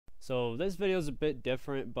So this video is a bit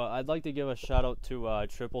different, but I'd like to give a shout out to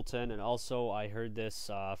TripleTen, and also I heard this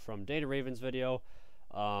from DataRaven's video.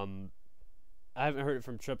 I haven't heard it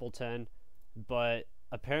from TripleTen, but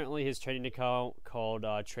apparently his trading account called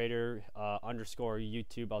trader underscore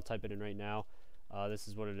YouTube. I'll type it in right now. This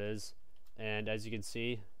is what it is, and as you can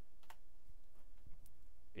see,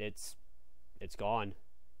 it's gone.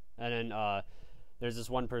 And then there's this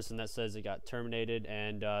one person that says it got terminated,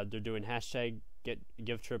 and they're doing hashtag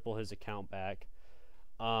give Triple his account back.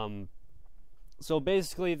 So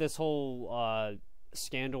basically this whole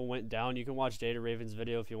scandal went down. You can watch DataRaven's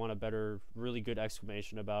video if you want a really good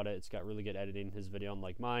explanation about it. It's got really good editing, his video,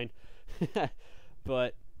 unlike mine.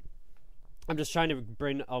 But I'm just trying to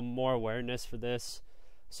bring more awareness for this.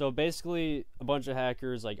 So basically a bunch of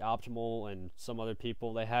hackers like Optimal and some other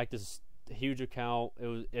people, they hacked this huge account.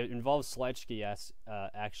 It involves Shedletsky.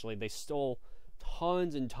 Actually, they stole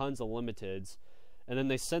tons and tons of limiteds, and then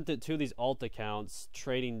they sent it to these alt accounts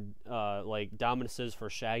trading like dominances for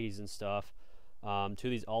shaggies and stuff to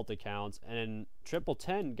these alt accounts. And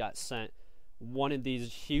TripleTen got sent one of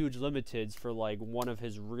these huge limiteds for like one of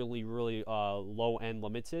his really low end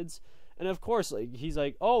limiteds. And of course, like, he's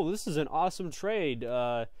like, oh, this is an awesome trade.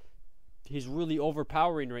 He's really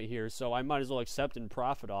overpowering right here, so I might as well accept and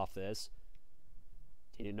profit off this.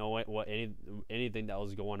 He didn't know anything that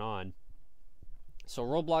was going on. So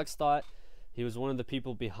Roblox thought he was one of the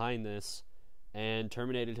people behind this and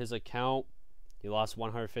terminated his account. He lost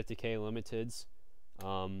 150k limiteds.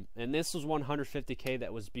 And this was 150k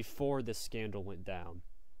that was before this scandal went down.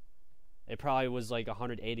 It probably was like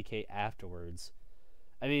 180k afterwards.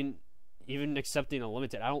 I mean, even accepting a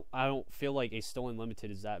limited, I don't feel like a stolen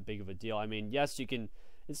limited is that big of a deal. I mean, yes, you can,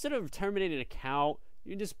 instead of terminating an account,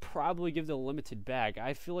 you can just probably give the limited back.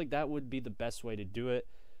 I feel like that would be the best way to do it.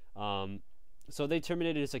 So they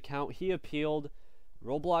terminated his account. He appealed.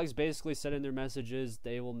 Roblox basically said in their messages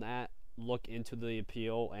they will not look into the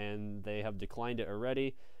appeal, and they have declined it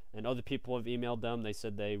already. And other people have emailed them. They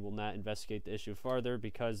said they will not investigate the issue further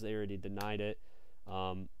because they already denied it.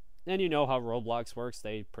 And you know how Roblox works.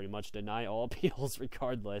 They pretty much deny all appeals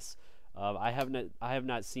regardless. I have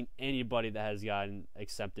not seen anybody that has gotten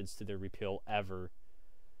acceptance to their repeal ever.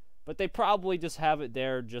 But they probably just have it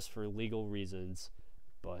there just for legal reasons.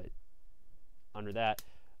 But under that,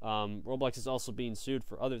 Roblox is also being sued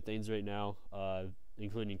for other things right now,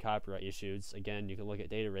 including copyright issues. Again, you can look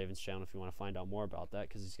at DataRaven's channel if you want to find out more about that,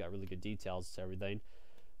 because he's got really good details to everything.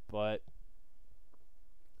 But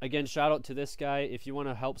again, shout out to this guy. If you want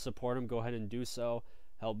to help support him, go ahead and do so.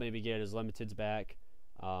 Help maybe get his limiteds back.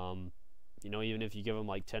 You know, even if you give him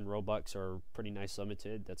like 10 Robux or a pretty nice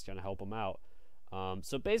limited, that's going to help him out.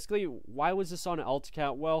 So basically, why was this on an alt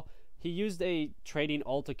account? Well, he used a trading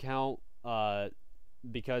alt account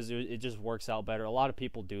because it just works out better. A lot of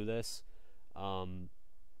people do this. And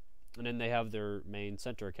then they have their main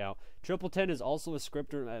center account. TripleTen is also a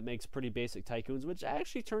scripter that makes pretty basic tycoons, which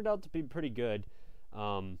actually turned out to be pretty good.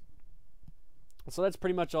 So that's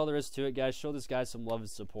pretty much all there is to it, guys. Show this guy some love and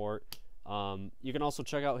support. You can also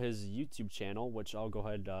check out his YouTube channel, which I'll go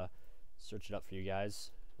ahead and search it up for you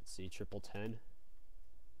guys. Let's see, TripleTen.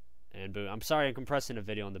 And boom. I'm sorry, I'm compressing a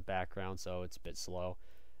video in the background, so it's a bit slow.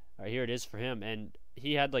 Alright, here it is for him. And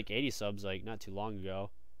he had like 80 subs like not too long ago.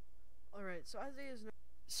 Alright, so Isaiah's...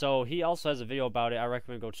 So he also has a video about it. I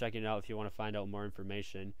recommend go checking it out if you want to find out more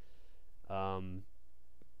information. Yeah,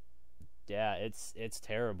 it's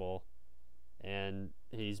terrible. And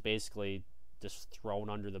he's basically just thrown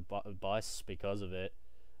under the bus because of it.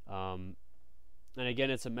 And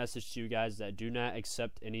again, it's a message to you guys that do not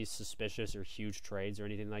accept any suspicious or huge trades or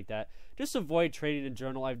anything like that. Just avoid trading in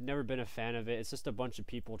general. I've never been a fan of it. It's just a bunch of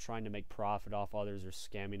people trying to make profit off others or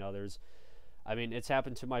scamming others. I mean, it's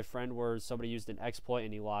happened to my friend where somebody used an exploit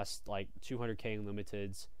and he lost like 200k in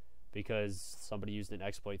limiteds because somebody used an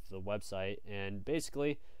exploit through the website. And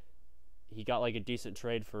basically, he got like a decent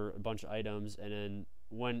trade for a bunch of items, and then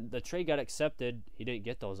when the trade got accepted, he didn't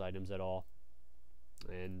get those items at all.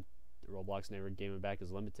 And Roblox never gave him back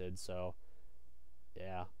his limited, so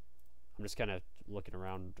yeah. I'm just kind of looking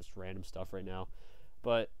around just random stuff right now.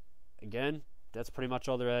 But again, that's pretty much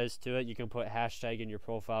all there is to it. You can put hashtag in your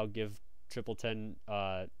profile, give TripleTen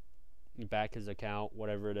back his account,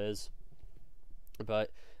 whatever it is. But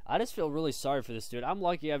I just feel really sorry for this dude. I'm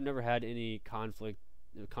lucky I've never had any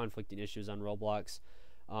conflicting issues on Roblox.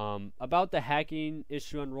 About the hacking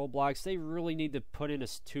issue on Roblox, they really need to put in a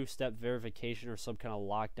two-step verification or some kind of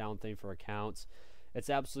lockdown thing for accounts. It's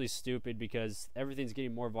absolutely stupid because everything's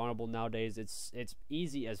getting more vulnerable nowadays. It's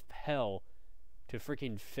easy as hell to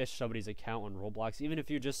freaking phish somebody's account on Roblox, even if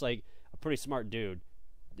you're just like a pretty smart dude.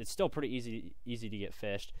 it's still pretty easy to get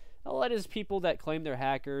phished. A lot of people that claim they're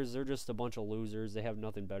hackers, they're just a bunch of losers. They have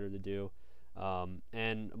nothing better to do.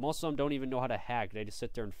 And most of them don't even know how to hack. They just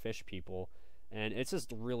sit there and phish people. And it's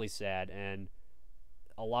just really sad. And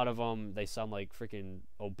a lot of them, they sound like freaking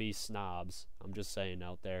obese snobs. I'm just saying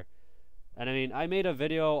out there. And I mean, I made a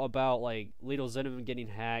video about like Lethal Zinneman getting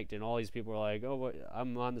hacked, and all these people are like, "Oh,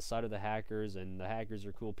 I'm on the side of the hackers, and the hackers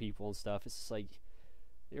are cool people and stuff." It's just like,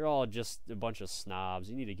 you're all just a bunch of snobs.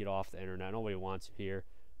 You need to get off the internet. Nobody wants you here.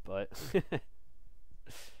 But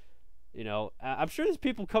you know, I'm sure there's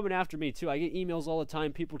people coming after me too. I get emails all the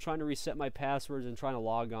time, people trying to reset my passwords and trying to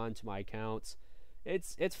log on to my accounts.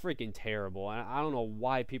 It's freaking terrible, and I don't know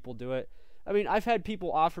why people do it. I mean, I've had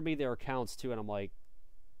people offer me their accounts too, and I'm like,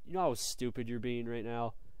 you know how stupid you're being right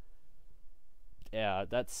now? Yeah,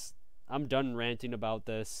 I'm done ranting about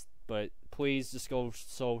this, but please just go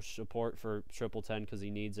show support for TripleTen because he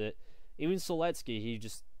needs it. Even Shedletsky, he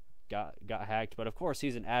just got hacked, but of course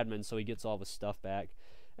he's an admin, so he gets all of his stuff back.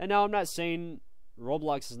 And now I'm not saying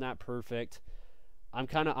Roblox is not perfect. I'm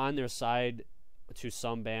kind of on their side to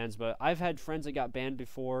some bans, but I've had friends that got banned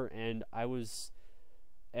before, and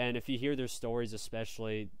if you hear their stories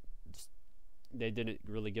especially, they didn't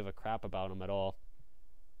really give a crap about them at all.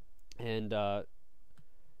 And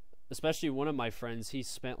especially one of my friends, he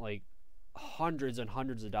spent like hundreds and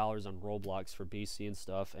hundreds of dollars on Roblox for BC and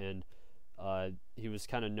stuff, and he was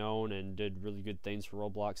kind of known and did really good things for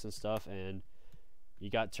Roblox and stuff, and he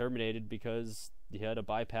got terminated because he had a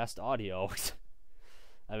bypassed audio.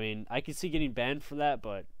 I mean, I could see getting banned for that,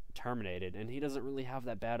 but terminated, and he doesn't really have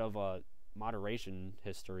that bad of a moderation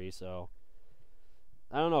history, so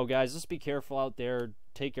I don't know, guys. Just be careful out there.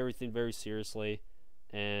 Take everything very seriously,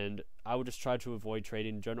 and I would just try to avoid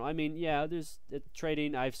trading in general. I mean, yeah, there's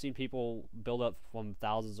trading. I've seen people build up from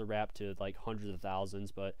thousands of rap to like hundreds of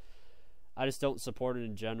thousands, but I just don't support it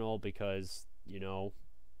in general because, you know,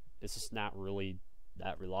 it's just not really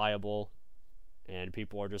that reliable, and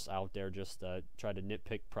people are just out there just try to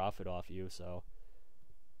nitpick profit off you. So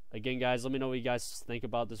again, guys, let me know what you guys think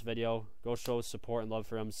about this video. Go show support and love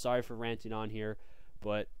for him. Sorry for ranting on here,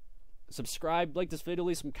 but subscribe, like this video,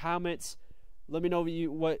 leave some comments. Let me know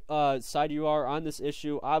what side you are on this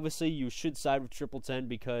issue. Obviously, you should side with TripleTen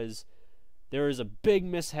because there is a big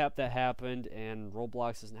mishap that happened, and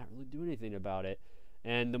Roblox is not really doing anything about it.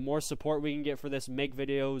 And the more support we can get for this, make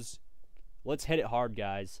videos. Let's hit it hard,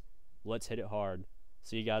 guys. Let's hit it hard.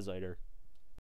 See you guys later.